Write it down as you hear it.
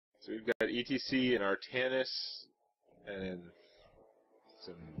So we've got ETC and Artanis, and then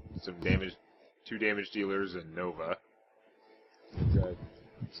some damage, 2 damage dealers and Nova. We've got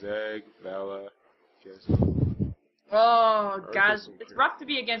Zeg, Vala, Gazlo. Oh, it's rough to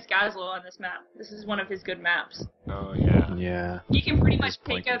be against Gazlo on this map. This is one of his good maps. Oh, yeah. Yeah. He can pretty much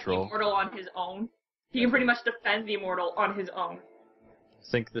take out control. the Immortal on his own. He can pretty much defend the Immortal on his own.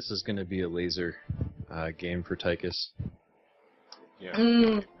 I think this is going to be a laser game for Tychus.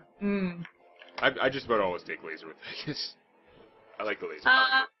 Yeah. I just about always take laser with Tychus. I like the laser.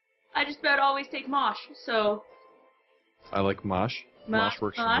 I just about always take Mosh, so... I like Mosh. Mosh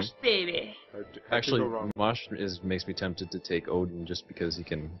works Mosh, for me. baby. Actually, Mosh makes me tempted to take Odin just because he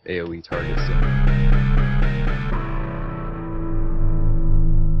can AoE targets.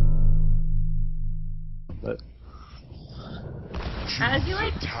 But as you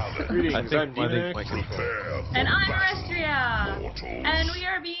like. Greetings, I think I'm Demonac. And I'm Orestria. And we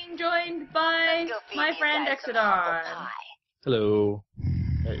are being joined by my friend Exodon. hello.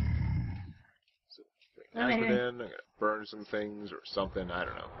 Hey. So, Okay. Azmodan, I'm gonna burn some things or something. I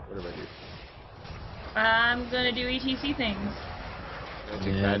don't know. What do I do? I'm gonna do ETC things.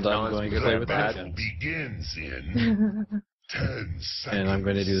 And I'm going to play with that. Begins in 10 seconds. And I'm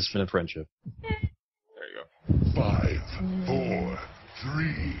going to do the spin of friendship. There you go. 5, 4,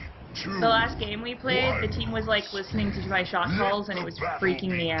 3, 2. The last game we played, the team was like listening to my shot calls and it was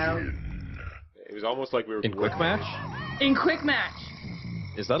freaking me out. It was almost like we were In quick match? In quick match.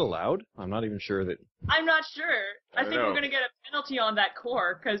 Is that allowed? I'm not even sure that... I'm not sure. I think we're gonna get a penalty on that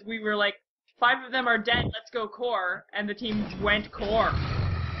core because we were like, 5 of them are dead, let's go core, and the team went core.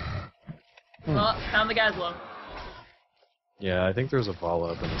 Well, found the Gazlo. Yeah, I think there's a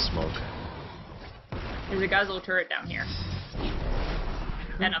Vala up in the smoke. There's a Gazlo turret down here.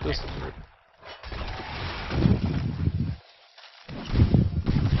 And up there.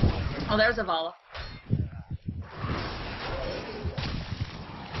 Oh, there's a Vala.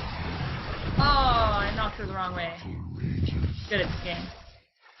 Oh, I knocked her the wrong way. Good at this game.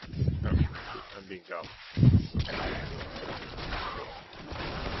 Oh, I'm being dumb.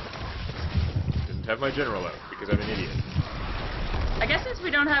 Didn't have my general out because I'm an idiot. I guess since we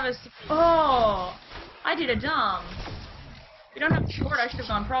don't have a... Oh! I did a dumb. We don't have support, I should have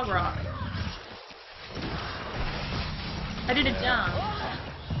gone prog rock. I did a dumb.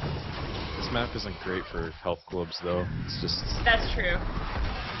 This map isn't great for health clubs, though. It's just... That's true.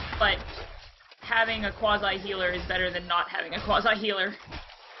 But having a quasi-healer is better than not having a quasi-healer.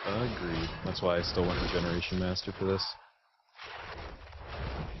 Agreed. That's why I still went with Generation Master for this.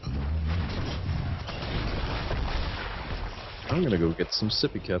 I'm gonna go get some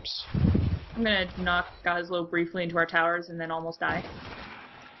sippy cups. I'm gonna knock Gazlo briefly into our towers and then almost die.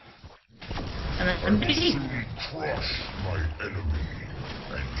 And then I'm busy. Soon crush my enemy,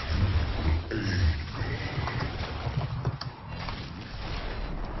 and you will aid me.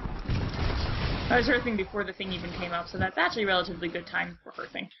 I was hearthing before the thing even came up, so that's actually a relatively good time for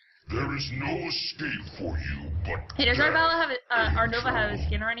hearthing. There is no escape for you, but Hey, does our Vala have our Nova have a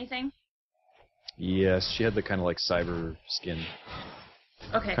skin or anything? Yes, she had the kind of like cyber skin.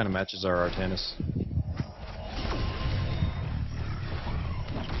 Okay. Kind of matches our Artanis.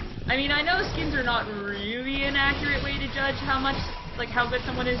 I mean, I know skins are not really an accurate way to judge how good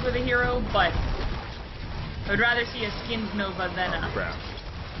someone is with a hero, but I would rather see a skinned Nova than a... Crap.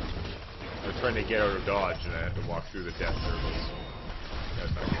 I was trying to get out of dodge and I had to walk through the death circles.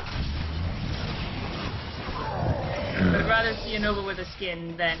 That's not good. I would rather see a Nova with a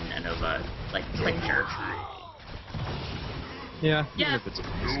skin than a Nova, like, plain shirt. Yeah, even Yeah. if it's a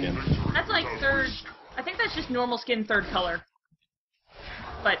skin. That's like third... I think that's just normal skin third color.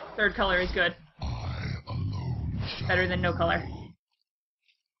 But third color is good. I alone shall Better than no color.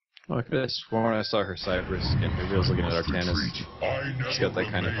 Oh, I could have sworn I saw her cyber skin. Maybe I was looking at Artanis. She's got that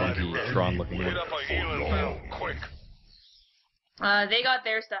kind of funky Tron looking look. quick. They got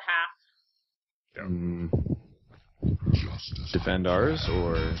theirs to half. Defend ours,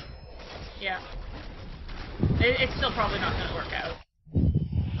 or... Yeah. It's still probably not going to work out.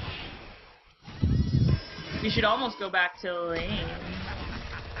 We should almost go back to lane.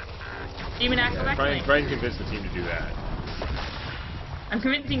 Demonac, go back to lane. Try and convince the team to do that. I'm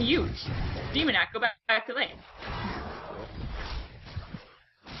convincing you. Demonac, go back to lane.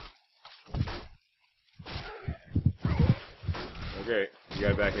 Okay, you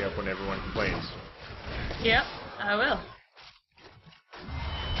gotta back me up when everyone complains. Yep, I will.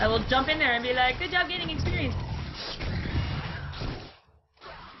 I will jump in there and be like, good job getting experience.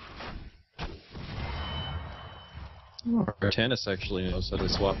 Artanis actually knows how to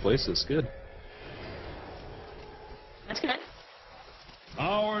swap places. Good. That's good.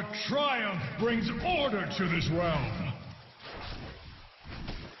 Our Our triumph brings order to this realm.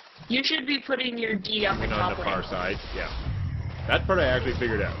 You should be putting your D up in On top the lane. far side, yeah. That part I actually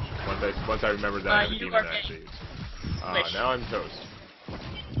figured out. Once I remembered that in the you demon are actually. Switch. Now I'm toast.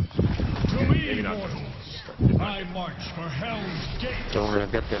 To Maybe not immortals, I march for Hell's Gate. Don't worry,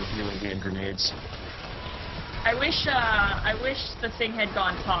 I've got them healing hand grenades. I wish the thing had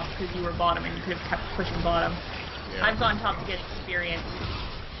gone top because you were bottom and you could have kept pushing bottom. Yeah. I've gone top to get experience.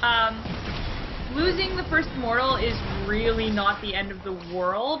 Losing the first immortal is really not the end of the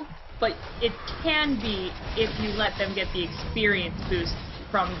world, but it can be if you let them get the experience boost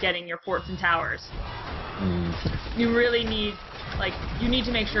from getting your forts and towers. You really need, you need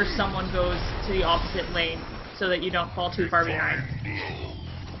to make sure someone goes to the opposite lane so that you don't fall too far behind.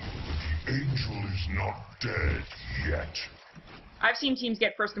 The angel is not dead yet. I've seen teams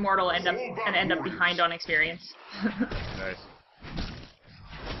get first immortal end up behind on experience. Nice.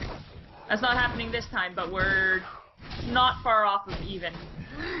 That's not happening this time, but we're not far off of even.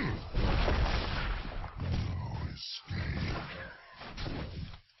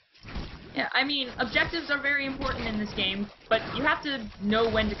 Yeah, I mean, objectives are very important in this game, but you have to know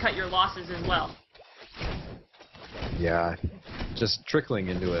when to cut your losses as well. Yeah, just trickling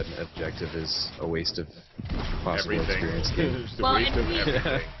into an objective is a waste of possible experience gain. Just a Well, waste and of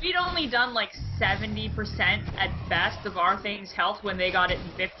everything. we'd only done 70% at best of our thing's health when they got it in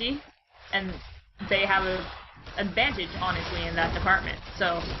 50, and they have an advantage, honestly, in that department.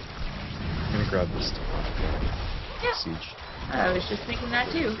 So, I'm gonna grab this yeah, siege. I was just thinking that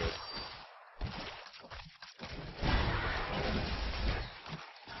too.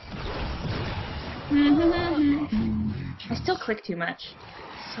 I still click too much.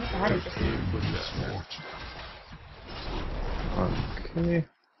 So bad at this game. Okay,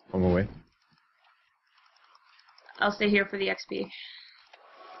 on my way. I'll stay here for the XP.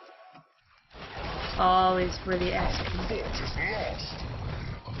 Always for the XP.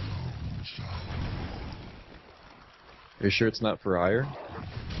 Are you sure it's not for ire?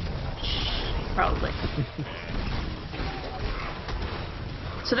 Probably.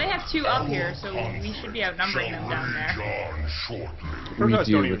 So they have 2 up here, so we should be outnumbering them down there. We Perhaps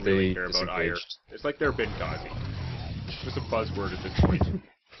do, don't even but really they care about ire. disengaged. It's like they're Benghazi. Just a buzzword at this point.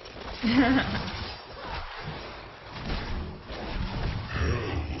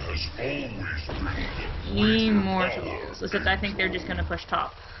 Immortals. Except I think they're just gonna push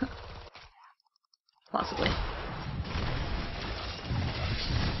top. Possibly.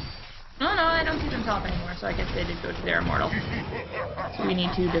 No, I don't see them top anymore, so I guess they did go to their immortal. So we need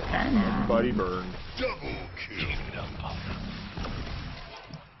to defend. Buddy burn.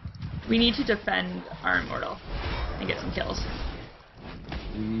 We need to defend our immortal and get some kills.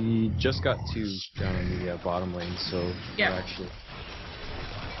 We just got 2 down in the bottom lane, so Yeah. we're actually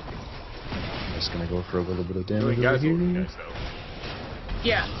I'm just gonna go for a little bit of damage Doing over guys here. nice though.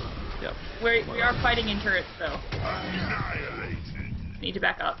 Yeah. Yep. We are fighting in turrets though. Need to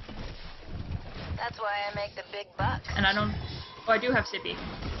back up. That's why I make the big bucks. And I don't. Oh, I do have Sippy.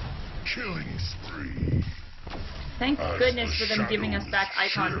 Killing spree. Thank goodness for them giving us back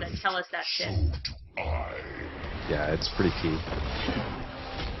icons that tell us that shit. So do I. Yeah, it's pretty key.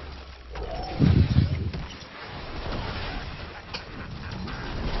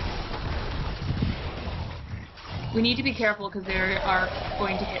 We need to be careful because they are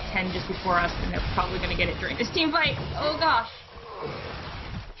going to hit 10 just before us, and they're probably going to get it during this team fight. Oh gosh.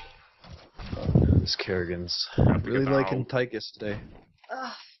 This Kerrigan's really bow. liking Tychus today.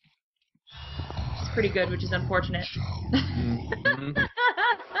 Ugh. It's pretty good, which is unfortunate.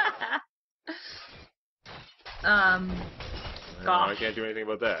 I Gosh. can't do anything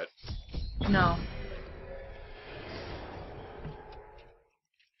about that. No.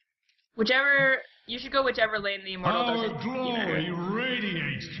 You should go whichever lane the immortal Our does it. glory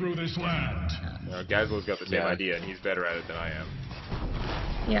radiates through this land. Gazlo's got the same Yeah. idea, and he's better at it than I am.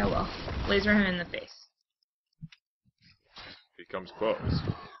 Yeah, well, laser him in the face. If he comes close.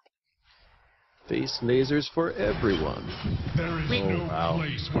 Face lasers for everyone. There is Wait. no Oh, wow.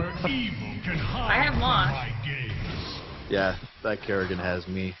 place where evil can hide I have from launch. my gaze. Yeah, that Kerrigan has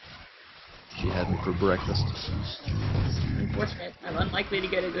me. She had me for breakfast. Unfortunate. I'm unlikely to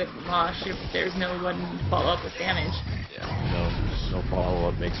get a good mosh if there's no one to follow up with damage. Yeah, no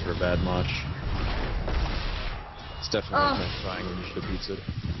follow-up makes for a bad match. It's definitely not trying when you should have beats it.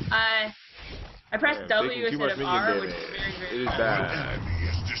 I pressed Yeah, W taking too instead much of R, minion which is damage. very, very It is bad. Enemy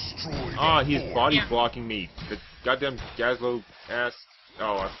has destroyed Ah, he's body Yeah. blocking me. The goddamn Gazlo ass.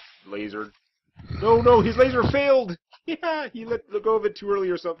 Oh, I lasered. No, his laser failed! Yeah, he let go of it too early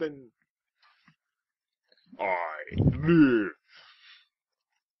or something. I live.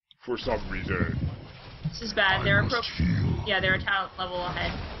 for some reason. This is bad. They're they're a talent level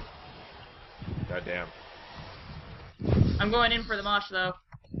ahead. Goddamn. I'm going in for the mosh though.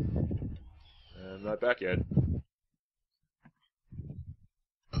 I'm not back yet.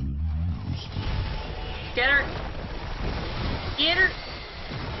 Get her! Get her!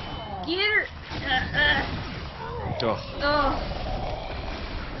 Get her! Oh.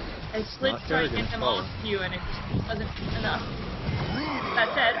 I slid trying to get them all to you and it just wasn't enough.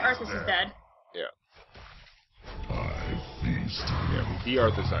 That said, Arthas is dead. Yeah. Yeah, we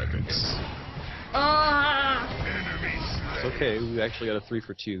de-Arthasized it. It's okay, we actually got a 3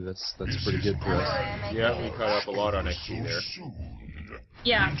 for 2. That's pretty good for us. Yeah, we caught up a lot on XP there.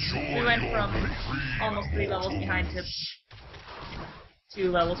 Yeah, we went from almost 3 levels behind to 2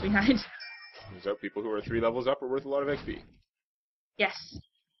 levels behind. Turns out people who are 3 levels up are worth a lot of XP. Yes.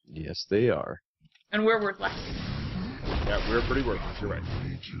 Yes, they are. And we're worth less. Yeah, we're pretty worthless, you're right.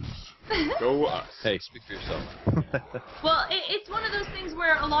 Go us. Hey, speak for yourself. Well, it's one of those things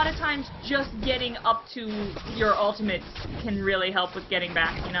where a lot of times just getting up to your ultimates can really help with getting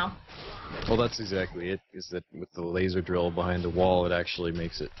back, you know? Well, that's exactly it, is that with the laser drill behind the wall, it actually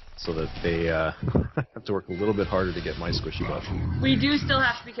makes it so that they have to work a little bit harder to get my squishy butt. We do still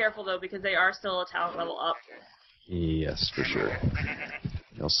have to be careful, though, because they are still a talent level up. Yes, for sure.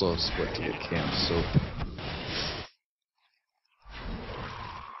 They also split to get camp, so...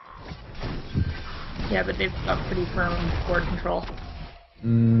 Yeah, but they've got pretty firm board control.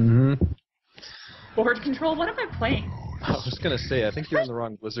 Mm-hmm. Board control? What am I playing? I was gonna say, I think you're in the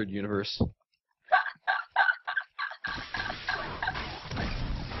wrong Blizzard universe.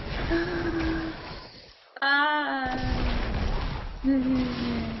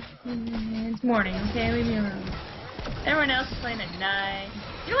 It's morning, okay? Leave me alone. Everyone else is playing at 9.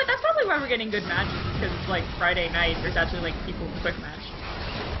 You know what? That's probably why we're getting good matches, because it's like Friday night. There's actually like people with quick match.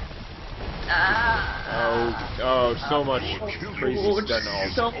 So much crazy stun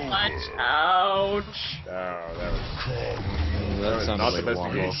ult. So much. Ouch. Oh, that was That not the like best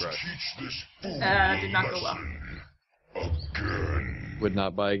Wombo. game for us. Did not go well. Would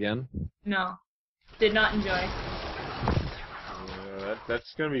not buy again? No. Did not enjoy.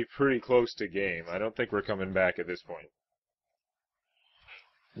 That's going to be pretty close to game. I don't think we're coming back at this point.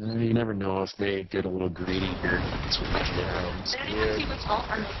 You never know if they get a little greedy here. Switch down.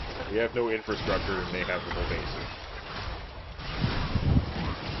 We have no infrastructure and they have the whole base.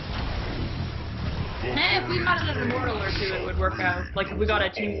 If we got an immortal or two, it would work out. Like if we got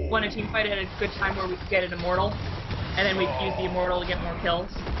won a team fight at a good time where we could get an immortal, and then we'd use the immortal to get more kills.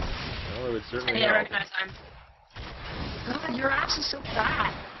 Well, it would certainly And yeah, help. recognize time. God, your ass is so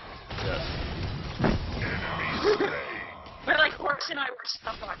fat. Yes. But like Horse and I were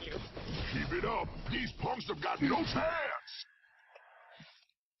stuck on you. Keep it up. These punks have got no chance.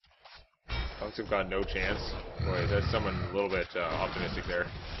 Punks have got no chance. Boy, that's someone a little bit optimistic there.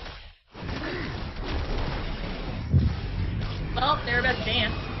 Well, they're about to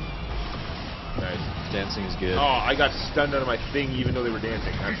dance. Nice. Dancing is good. Oh, I got stunned out of my thing even though they were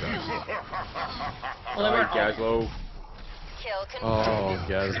dancing. That sucks. Well, they weren't all. Gazlo. Kill confirmed. Oh,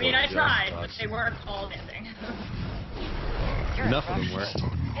 God. I mean, I tried, but they weren't all dancing. Enough of them were.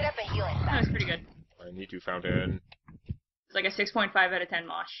 Hit up a healing That was pretty good. I need to fountain. It's like a 6.5 out of 10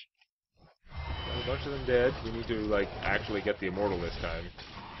 mosh. Got a bunch of them dead. We need to, like, actually get the immortal this time.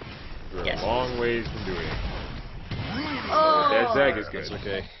 We're Yes. a long ways from doing it. Oh! Dead Zag is good. That's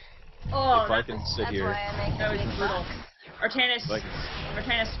okay. Oh, If I can sit That's here... why I make that the was big brutal. bucks.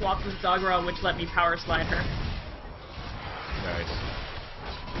 Artanis swapped with Zagra, which let me power slide her. Nice.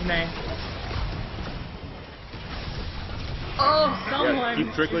 May. Oh, someone! Yeah,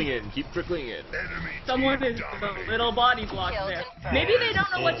 keep trickling in. Keep trickling in. Someone is a little body block there. Maybe they don't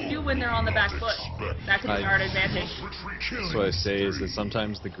know what to do when they're on the back foot. That could be our advantage. That's what I say, is that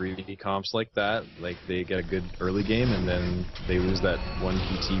sometimes the greedy comps like that, like, they get a good early game, and then they lose that one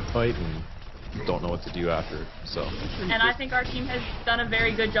PT fight, and don't know what to do after, so... And I think our team has done a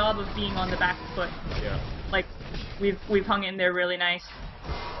very good job of being on the back foot. Yeah. Like, we've hung in there really nice.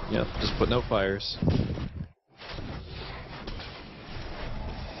 Yep, just putting out fires.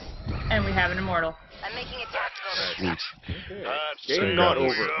 And we have an immortal. I'm making a tactical. Sweet. Okay. Game not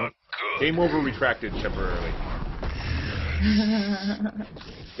over. Game over retracted temporarily.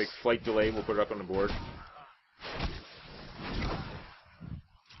 Big flight delay. We'll put it up on the board.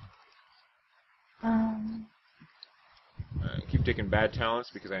 Keep taking bad talents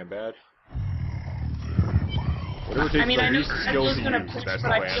because I am bad. Whatever takes I mean, I know least skills Angela's to gonna use, push, that's the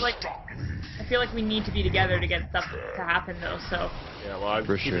but I plan. feel like we need to be together to get stuff to happen, though. So Yeah, well, I'm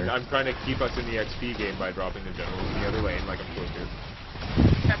trying to keep us in the XP game by dropping the generals in the other lane like I'm supposed to.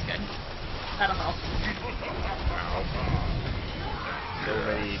 that's good. So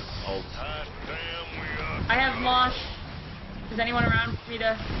many ults. I have Mosh. Is anyone around for me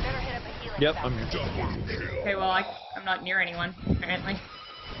to... Better hit up a healing Yep, fountain. I'm here. Okay, well, I'm not near anyone, apparently.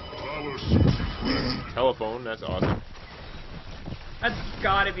 Telephone, that's awesome. That's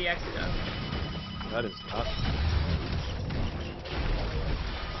gotta be Exodon. That is not.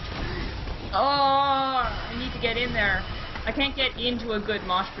 Oh, I need to get in there. I can't get into a good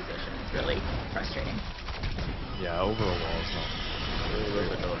mosh position. It's really frustrating. Yeah, over a wall is not.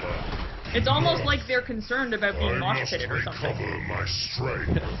 It's almost like they're concerned about being I mosh must pitted or something. recover my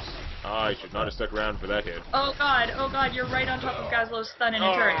strength. I should not have stuck around for that hit. Oh god, you're right on top of Gazlo's stun in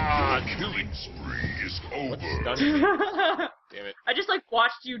a turret. The killing spree is What's over. stunning me? Damn it. I just like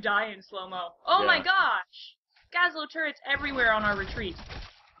watched you die in slow-mo. Oh my Yeah. gosh! Gazlo turrets everywhere on our retreat.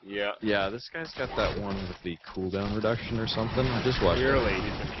 Yeah. Yeah, this guy's got that one with the cooldown reduction or something. I just watched Clearly,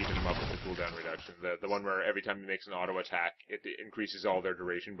 he's been keeping them up with the cooldown reduction. The one where every time he makes an auto attack, it increases all their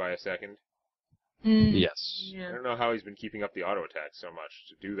duration by a second. Yes. I Yeah. don't know how he's been keeping up the auto attack so much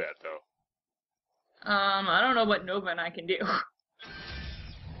to do that, though. I don't know what Nova and I can do.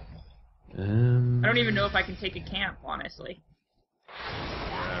 I don't even know if I can take a camp, honestly.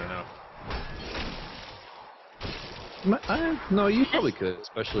 I don't know. No, you probably could,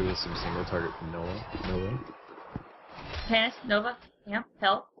 especially with some single target from Nova. Tannis, Nova, camp,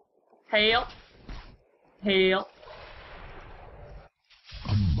 help, hail, hail.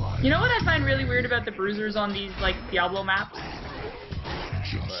 You know what I find really weird about the bruisers on these like Diablo maps?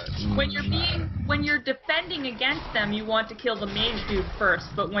 When you're defending against them, you want to kill the mage dude first,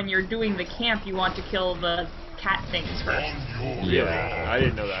 but when you're doing the camp, you want to kill the cat things first. Yeah. I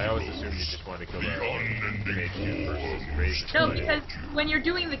didn't know that. I always assumed you just wanted to kill the mage dude versus the raven. No, because when you're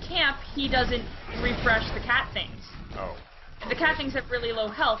doing the camp, he doesn't refresh the cat things. Oh. The cat things have really low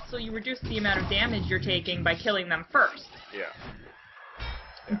health, so you reduce the amount of damage you're taking by killing them first. Yeah.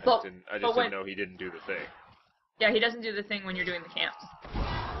 But, I just didn't know he didn't do the thing. Yeah, he doesn't do the thing when you're doing the camps.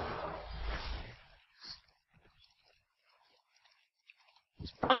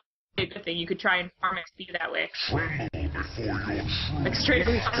 It's probably a good thing. You could try and farm XP that way. Tremble before your true Like straight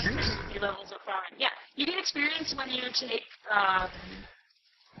away, XP levels are fine. Yeah, you get experience when you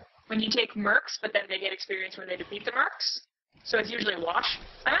take mercs, but then they get experience when they defeat the mercs. So it's usually a wash.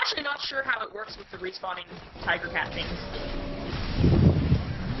 I'm actually not sure how it works with the respawning tiger cat things.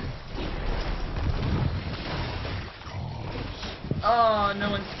 Oh,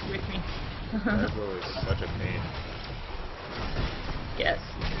 no one's with me. Gazlo is such a pain. Yes.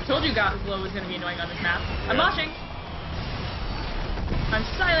 Told you Gazlo was going to be annoying on this map. I'm moshing. I'm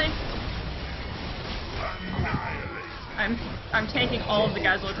silent. I'm tanking all of the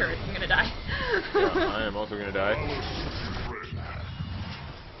Gazlo turrets. I'm going to die. Yeah, I am also gonna die.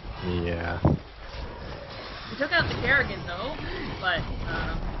 Yeah. We took out the Kerrigan though, but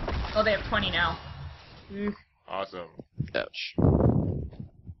oh, they have 20 now. Oof. Awesome. Ouch.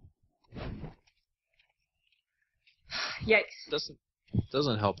 Yikes.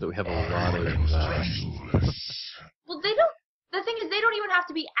 Doesn't help that we have a lot of. Well, they don't. The thing is, they don't even have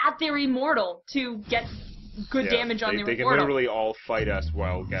to be at their immortal to get good damage on their They can immortal. literally all fight us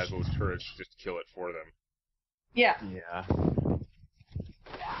while Gazlo's turrets just kill it for them. Yeah. Yeah.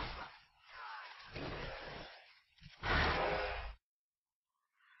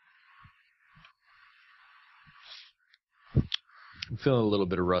 I'm feeling a little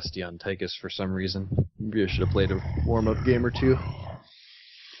bit of rusty on Tychus for some reason. Maybe I should have played a warm-up game or two.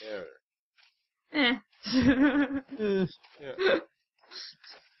 Yeah. Eh. Yeah.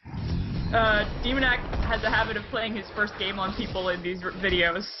 Demonac has a habit of playing his first game on people in these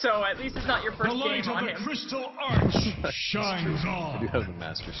videos, so at least it's not your first The light game on of the him. crystal arch shines I do on. have the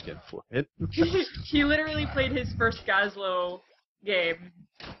master skin for it. He literally played his first Gazlo game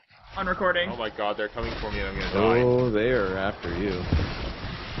on recording. Oh my god, they're coming for me and I'm gonna die. Oh, they are after you.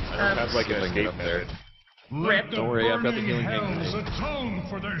 I don't have like see if an I can get escape up there. method. Rip. Let the Don't worry, I've got the burning healing thing. hells atone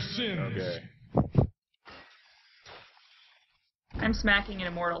for their sins. Okay. I'm smacking an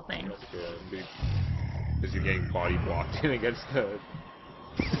immortal thing. Because you're getting body blocked in against the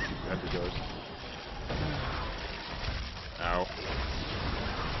doors. Ow.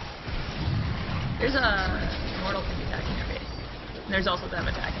 There's a immortal thing attacking your base. And there's also them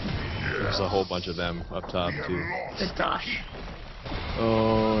attacking. There's a whole bunch of them up top, too. Good gosh.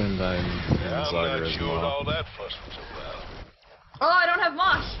 Oh, and I'm in Zaga as well. that fuss was about. Oh, I don't have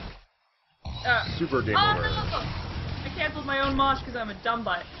mosh! Super game Oh over. no! I canceled my own mosh because I'm a dumb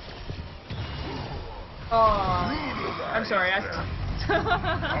butt. Oh, I'm sorry. Our keep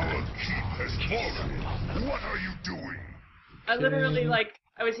has fallen. What are you doing? I literally, like,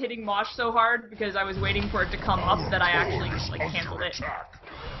 I was hitting Mosh so hard because I was waiting for it to come up that I actually like canceled it.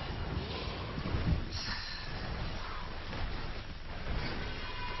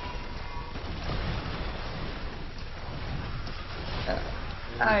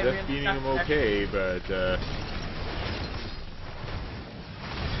 I Death really beaming suck him at that. okay, but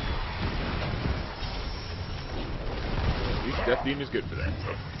at least Death Beam is good for that.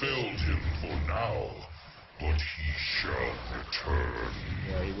 Have failed him for now, but he shall return.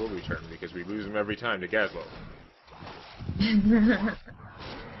 Yeah, he will return because we lose him every time to Gazlo.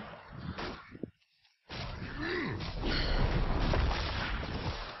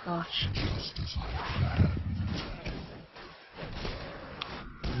 Gosh.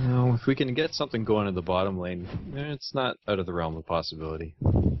 You know, if we can get something going in the bottom lane, it's not out of the realm of possibility.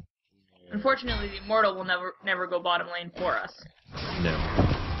 Unfortunately, the Immortal will never go bottom lane for us. No.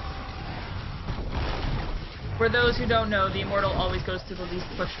 For those who don't know, the Immortal always goes to the least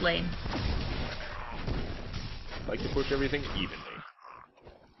pushed lane. Like to push everything evenly.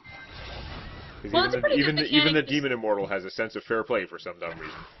 'Cause Well, it's a pretty good even the mechanic. Demon Immortal has a sense of fair play for some dumb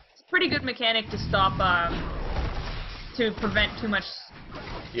reason. It's a pretty good mechanic to stop, to prevent too much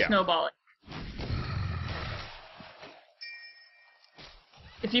Yeah. snowballing.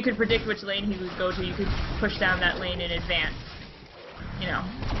 If you could predict which lane he would go to, you could push down that lane in advance. You know.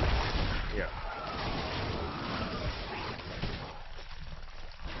 Yeah.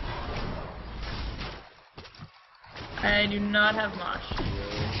 I do not have Mosh.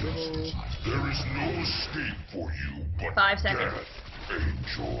 There is no escape for you but 5 seconds. death,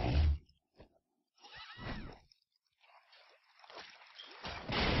 Angel.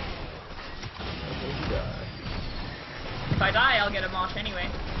 If I die, I'll get a Mosh anyway.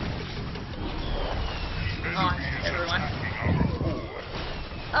 Oh, everyone.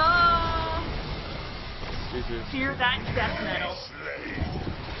 Oh! Fear that death metal.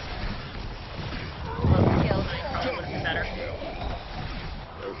 Kill. Probably would have been better.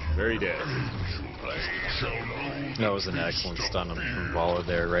 Nope, very dead. That was an excellent stun from Vala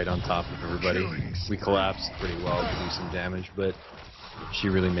there, right on top of everybody. We collapsed pretty well to do some damage, but she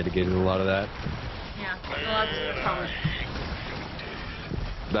really mitigated a lot of that. Yeah, well, that's probably.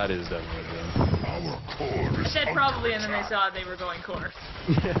 That is definitely good. Our core I is said probably, and then they saw they were going core.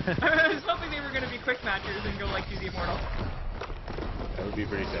 I was hoping they were going to be quick matchers and go like do the Immortal. That would be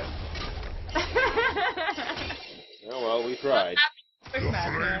pretty sad. Oh well, we tried. Quick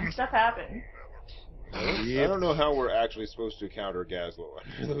match, man. Stuff happens. I don't know how we're actually supposed to counter Gazlo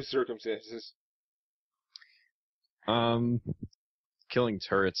under those circumstances. Killing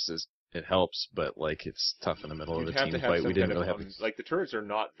turrets it helps, but like it's tough in the middle of You'd a have team to have fight. some We didn't kind really of have. like the turrets are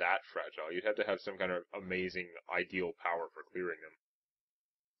not that fragile. You'd have to have some kind of amazing ideal power for clearing them.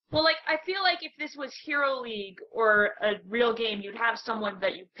 Well, like, I feel like if this was Hero League or a real game, you'd have someone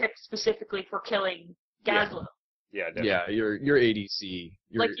that you picked specifically for killing Gazlo. Yeah, definitely. Yeah, your ADC.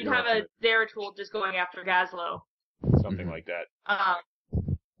 Like, you'd have a Zeratul just going after Gazlo. Something like that.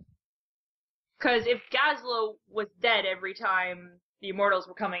 Because if Gazlo was dead every time the Immortals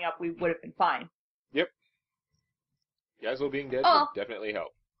were coming up, we would have been fine. Yep. Gazlo being dead Oh. would definitely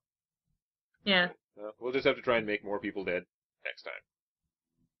help. Yeah. We'll just have to try and make more people dead next time.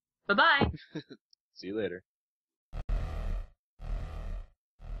 Bye-bye. See you later.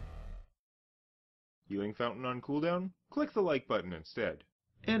 Healing Fountain on cooldown? Click the like button instead.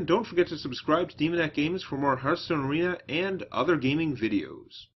 And don't forget to subscribe to Demonac Games for more Hearthstone Arena and other gaming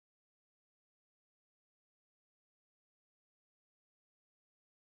videos.